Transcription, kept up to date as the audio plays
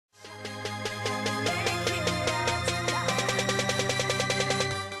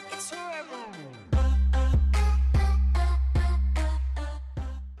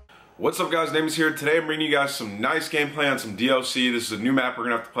What's up guys, Nameless here. Today I'm bringing you guys some nice gameplay on some DLC. This is a new map we're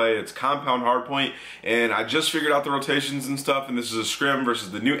going to have to play. It's Compound Hardpoint, and I just figured out the rotations and stuff, and this is a scrim versus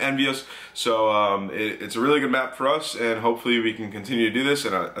the new Envious. So it's a really good map for us, and hopefully we can continue to do this,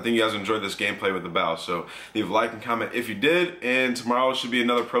 and I think you guys enjoyed this gameplay with the bow. So leave a like and comment if you did, and tomorrow should be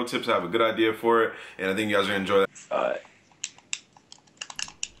another pro tips. I have a good idea for it, and I think you guys are going to enjoy that.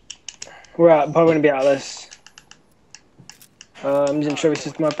 We're probably going to be Atlas. I'm just sure we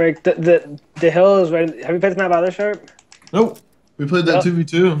system up break. The hill is right. Have you played this map Atlas Sharp? Nope. We played that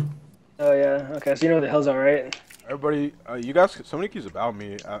 2v2. Oh yeah. Okay, so you know the hills are right. Everybody, you guys, somebody keeps about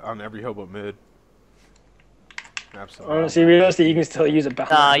me on every hill but mid. Absolutely. Honestly, realistically, you can still use a bow.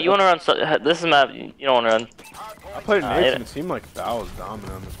 Nah, you wanna run. This is map. You don't wanna run. I played Nate and it seemed like Bow was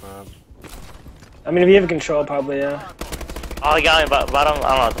dominant on this map. I mean, if you have control, probably yeah. Oh, he got me bottom. I don't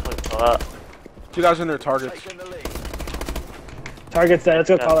know what the fuck that. Two guys in their targets. Targets there. Let's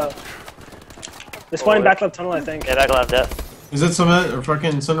go call out. They're spawning back left tunnel, I think. Yeah, back left. Yeah. Is that cement or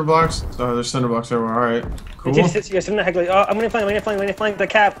fucking cinder blocks? Oh, there's cinder blocks everywhere. All right, cool. You're sitting in the heck. Oh, I'm gonna flank the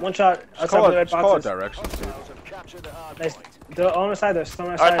cap. One shot. Call it direction, too. Nice. They're on the side. They're still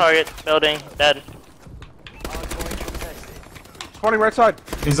on our side. Our target building dead. Spawning right side.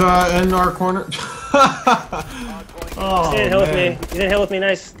 He's in our corner. Oh, he's in hill with me. He's in hill with me.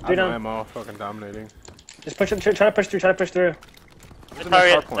 Nice. Three down. Ammo, fucking dominating. Just push. Try to push through. Try to push through. The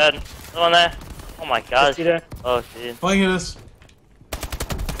target dead. The one there. Oh my god. Oh shit. Flanking us.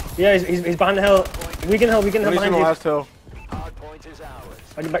 Yeah, he's behind the hill. We can hill behind you. He's in the last hill.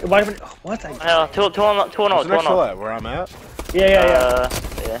 What? Hell, two on. Where's the next hill at? Where I'm at? Yeah.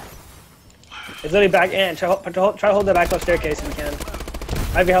 Yeah. It's literally back in. Try to hold the back left staircase if you can.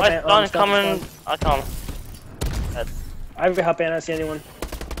 I have your help Ant. I'm coming. I'll come. I have your help Ant. I don't see anyone.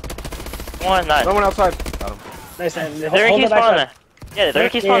 One, nice. No one outside. Got him. Nice, Ant. They're gonna keep spawning there. Yeah, they're gonna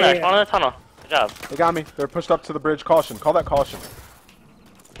keep spawning there. Spawn in the tunnel. Good job. They got me. They're pushed up to the bridge. Caution. Call that caution.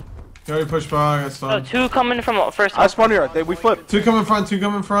 You already pushed by. I got stunned. Two coming from first. I spawned here. We flipped. Two coming front. Two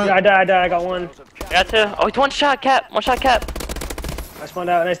coming front. Yeah, I died. I got one. I got two. Oh, it's one shot cap. One shot cap. I spawned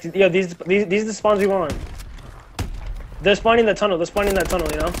out. Nice. Yo, these are the spawns we want. They're spawning the tunnel. They're spawning that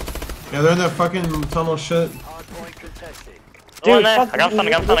tunnel. You know. Yeah, they're in that fucking tunnel shit. Dude, I got something.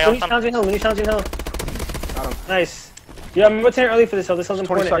 We need challenging hill. Got him. Nice. Yeah, I'm rotating early for this hill. This hill's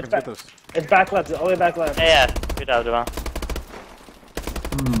important. 20 seconds. Get this. It's back left. It's all the way back left. Yeah. Good job, Devon.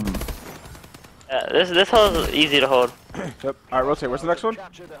 Yeah, this hill is easy to hold. Yep. Alright, rotate. Where's the next one?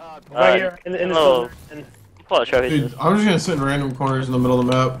 Right here, in the little. Pull it, Dude, I'm just gonna sit in random corners in the middle of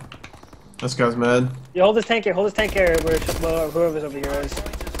the map. This guy's mad. Yo, hold this tank here. Whoever's over here is.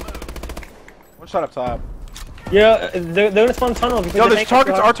 One shot up top. Yeah, they're gonna spawn tunnel. Yo, there's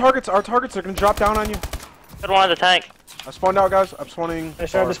targets. Our targets are gonna drop down on you. Good one at the tank. I spawned out, guys. I'm spawning. They're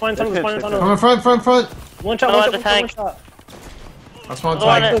spawning tunnel. Come in front. One shot. I spawned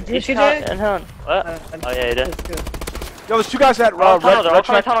Did tank. you TJ? What? Oh yeah, you did. Yo, there's two guys at They're all red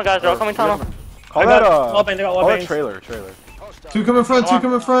coming tunnel, guys. They're all coming tunnel. Call that Call that trailer. Two coming front.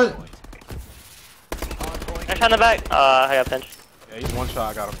 Next shot in the back. I got pinched. Yeah, he's one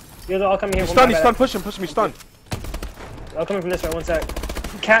shot. I got him. Yo, they're all coming here. He's stunned. Push me, stun. All coming from this way. One sec.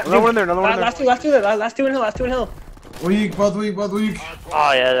 Cat. Another one in there. Last two in hill. Weak, both weak.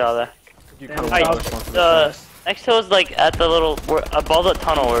 Oh yeah, they're all there. The next hill is like at the little above the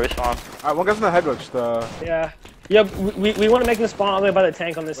tunnel where we spawn. Alright, one guy's in the head glitch. Yeah. Yeah, we want to make them spawn all the way by the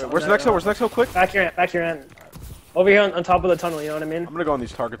tank on this. Where's the next hill? Quick. Back here, Ant. Over here on top of the tunnel. You know what I mean? I'm gonna go on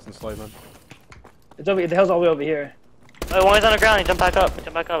these targets and slay them. It's over. The hill's all the way over here. Oh, one is on the ground. He jumped back up.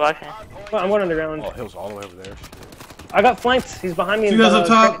 Actually. I'm going underground. Oh, hill's all the way over there. I got flanked. He's behind me. Two guys up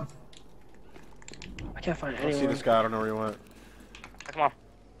top. I can't find anyone. I see this guy. I don't know where he went. Come on.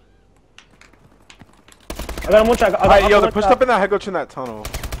 I got him one shot. Alright, yo, they're pushed up in that head glitch in that tunnel.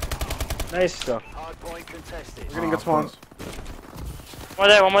 Nice. Go. We're getting good spawns. One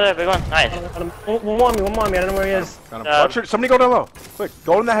more there, big one. Nice. One more on me. I don't know where he is. Got him. Watch it. Somebody go down low. Quick,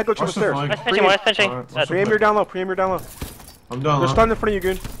 go in that head glitch on the stairs. One's pinching. Pre-aim your down low. I'm done. They're stunned in front of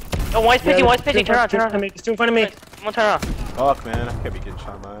you, Goon. Oh, one's pinching. Turn around. He's two in front of me. Someone turn around. Fuck, man. I can't be getting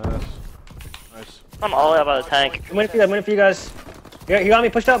shot in my ass. Nice. I'm all the way by the tank. I'm waiting for you guys. You got me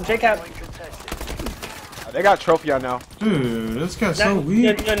pushed up, J-Cap. They got trophy on now. Dude, this guy's so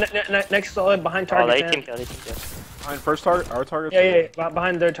weak. Next to behind targets. Oh, they team kill. Behind first target, our targets? Yeah,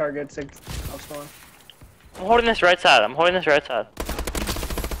 behind their targets. I'll spawn. I'm holding this right side. I'll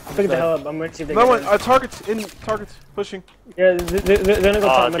pick the hell up. I'm ready to see if they get in. Targets, pushing. Yeah, they're gonna go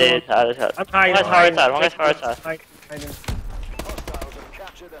top middle. Dude, I'm hiding. One guy's hard side.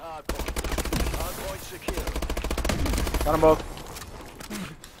 Got them both.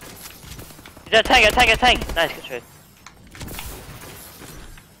 He's got a tank. Nice, good trade.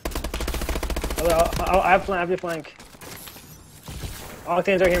 I have your flank.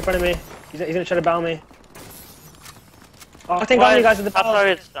 Octane's right here in front of me. He's gonna try to bow me. Octane got me, guys, at the bow.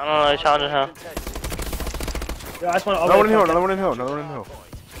 I don't know, challenging him. Yo, I just want Another one in hill.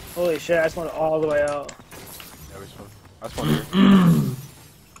 Holy shit, I just want it all the way out. Yeah, we spawned. I spawned here.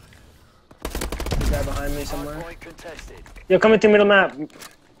 Guy behind me somewhere. Yo, coming through middle map.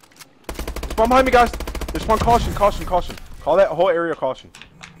 Spawn behind me, guys. There's one caution. Call that whole area caution.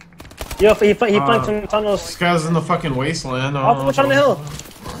 Yo, he flanked some tunnels. This guy's in the fucking wasteland. Oh, watch on the hill.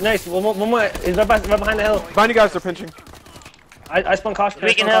 Nice, one more. He's right behind the hill. Behind you guys, they're pinching. I spun caution.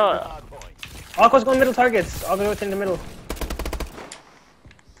 We can hill. Aqua's going middle targets. I'll go in the middle.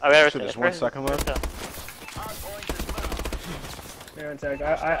 Oh, we have There's 1 second left. Here,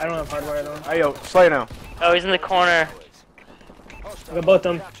 I don't have hardware though. Hey, yo, Slay now. Oh, he's in the corner. I got both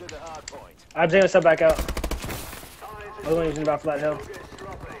of them. I'm just gonna step back out. I was only using about for that hill.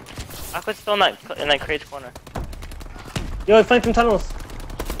 Aqua's still in that crate's corner. Yo, he flanked some tunnels.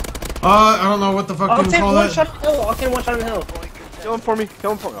 I don't know what the fuck you call that. Octane one shot on the hill. Kill him for me.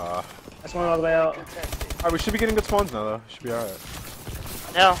 I spawned all the way out. Alright, we should be getting good spawns now, though. Should be alright.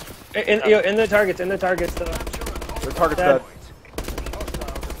 No. In the targets though. Their target's dead.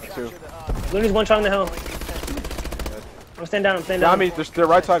 Two. Looney's one shot on the hill. I'm staying down. Yeah, they're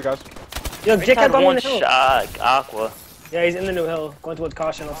right side, guys. Yo, Jake got one one on the hill. shot, Aqua. Yeah, he's in the new hill, going towards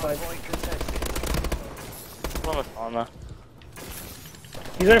caution outside. One was on there.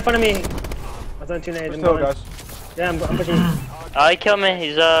 He's right in front of me. I was on 2 nades. Hill, guys. Yeah, I'm pushing. Oh, he killed me.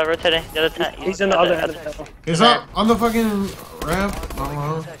 He's rotating. The other tank. He's in the other end of the hill. He's up on the fucking ramp. I don't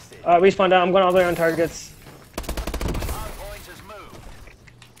know. Respawn down. I'm going all the way on targets.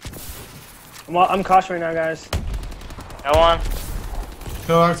 I'm caution right now, guys. Got one.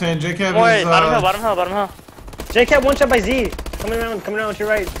 Kill Octane. JCap Wait, is bottom hill. JCap one shot by Z. Coming around to your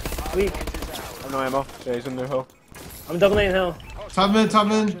right. Weak. I have no ammo. Yeah, he's in the hill. I'm doubling hill. top mid,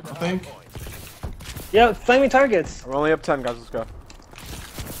 I think. Yeah, flaming targets. We're only up 10, guys. Let's go.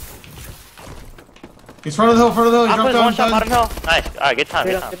 He's front of the hill. He Aqua's jumped one shot, down. bottom hill. Nice. Alright, good time.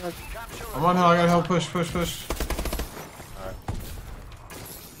 I'm on hill. I got hill. Push.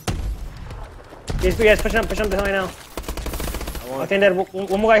 Yes, you guys push up the hill right now. Okay, dead.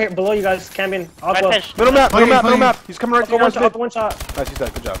 One more guy here below you guys camping. Aqua. Middle map. He's coming right to you guys. One shot. Nice, he's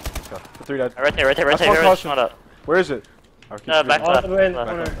dead. Good job. Let's go. The 3 dead. Right there. That's one caution. Not up. Where is it? Back All left. the way in the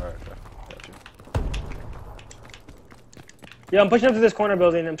corner. Alright, got you. Yeah, I'm pushing up to this corner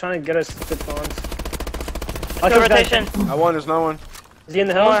building. I'm trying to get us good spawns. Let's go rotation. I won. There's no one. Is he in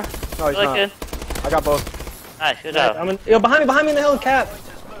the hill? More. No, he's Really not. good. I got both. Nice, good job. Yo, behind me in the hill, Cap.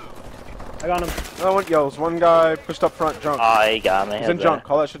 I got him. No one. Yo, there's one guy pushed up front. Junk. Oh, he got me. He's in junk.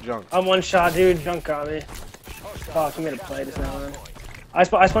 Call that shit junk. I'm one shot, dude. Junk got me. Fuck, I'm gonna play this now, man. I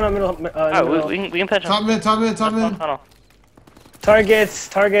spawn up middle. Alright, we can pitch him. Top mid. Tunnel. Targets.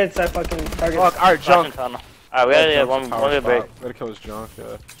 I fucking target. Fuck. Alright, junk. Alright, we gotta get one good break. We gotta kill this junk.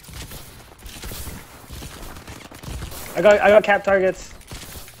 Yeah. I got cap targets.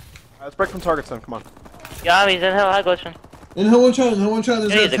 Let's break some targets then. Come on. Yeah, he's in hill. High glitching. In hill one shot.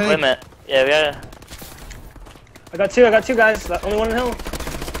 There's He needs a tank. equipment. Yeah, we gotta. I got two guys. Only one in hill.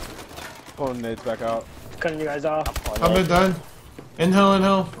 Pulling nades back out. Cutting you guys off. Top mid done. In hill.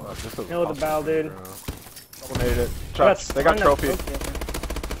 Oh, just a Hill with the bow, dude. Double naded it. Shots. They got trophy.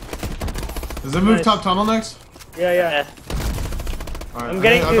 Does it move Nice. top tunnel next? Yeah. Alright, I'm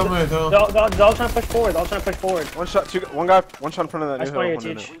getting I you. got mid hill. They're all trying to push forward. One shot. One guy. One shot in front of that I new spawn hill. you, One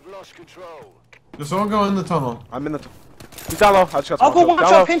in Teach. it. Does someone go in the tunnel? I'm in the. He's down low. I just got. I'll go one down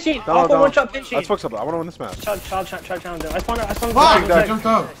shot low. pinching. Down low, I'll go down one low. shot pinching. Let's focus up. I want to win this match. Try challenge him. I spawned Fuck! I jumped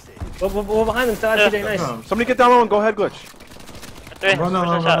up. We're behind them. Still at TJ. Nice. Somebody get down low and go ahead glitch. Three. Run down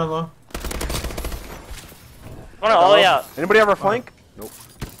low. One all the way out. Anybody have our flank? Nope.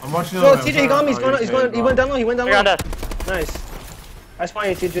 I'm watching the Yo, other TJ, he got me. He went down low. Around us. Nice. I spawned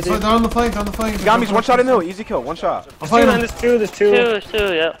you, TJ. So down the flank. He got me. He's one shot in hill. Easy kill. One shot. I'm playing him. There's two.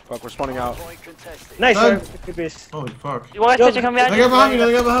 Two, yeah. Fuck, we're spawning out. Nice, Done. sir. Good piece. Holy fuck. You want to come behind They you?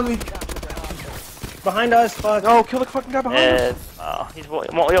 got behind me. Behind us, fuck. No, kill the fucking guy behind us. Oh, he's.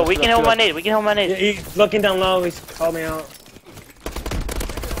 Yo, we can hold my nade. Yeah, he's looking down low. He's called me out.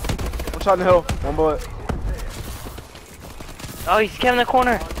 One shot in the hill. One bullet. Oh, he's camping in the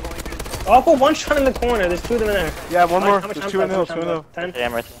corner. I'll put one shot in the corner. There's two of them in there. Yeah, one more. How much There's time two in the hill. left? Two in the hill. 10?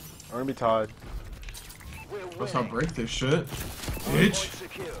 Damn right there. We're gonna be tied. Let's not break this shit. Bitch.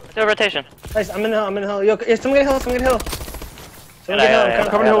 Do a rotation. Nice, I'm in the hill. Yo, someone get hill. Yeah,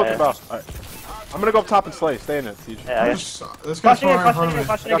 Come in the hill with the boss. Alright. I'm gonna go up top and slay. Stay in it, TJ. Yeah, This guy's far in front of me.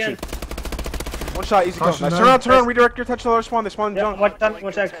 Caution Got again. One shot, easy kill. Caution, Nice. man. Turn around, redirect your attention to the spawn. They spawn Yeah, jump. watch that.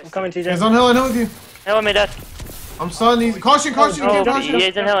 I'm coming, TJ. He's on hill, I know with you. Hill with me, Dad. I'm stunned. He's caution, caution, Oh, caution.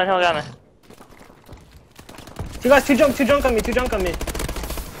 he's in hill and hill got me. Two guys, two junk on me.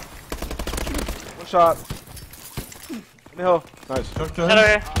 One shot. In the hill. Nice. Chuck to Head over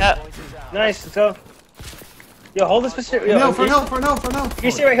him. here. Yeah. Nice, let's go. Yo, hold this position. Yo, No, for no. You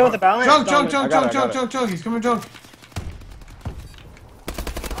see right here with the balance? Junk. I got it. He's coming junk.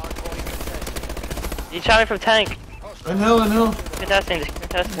 He shot me from tank. In hill. Contesting.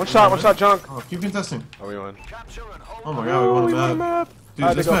 One shot, junk. Oh, keep contesting. Oh, we won. Oh my god, we won a map. I had Dude,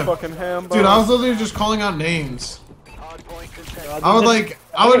 to this go map. fucking ham. Dude, I was literally just calling out names. I would like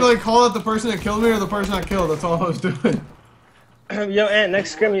call out the person that killed me or the person I killed. That's all I was doing. Yo, Ant,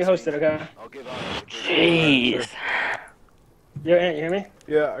 next scrim you host it, okay? Jeez. Yo, Ant, you hear me?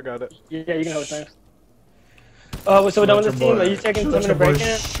 Yeah, I got it. Yeah, you can host next. So we're done with this team? Are you taking some to break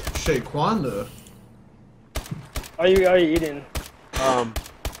in? Shaquanda. Are you eating? You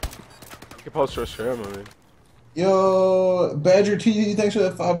can post for a stream, I mean. Yo, Badger TD, thanks for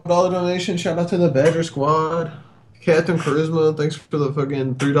that $5 donation. Shout out to the Badger Squad. Captain Charisma, thanks for the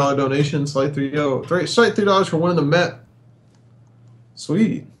fucking $3 donation. Slight $3 for winning the map.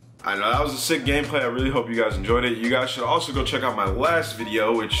 Sweet. I know that was a sick gameplay. I really hope you guys enjoyed it. You guys should also go check out my last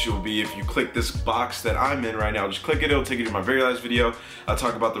video, which will be if you click this box that I'm in right now. Just click it, it'll take you to my very last video. I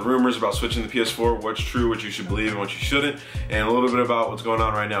talk about the rumors about switching to the PS4, what's true, what you should believe, and what you shouldn't, and a little bit about what's going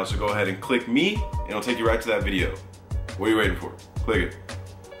on right now. So go ahead and click me, and it'll take you right to that video. What are you waiting for? Click it.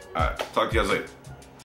 Alright, talk to you guys later.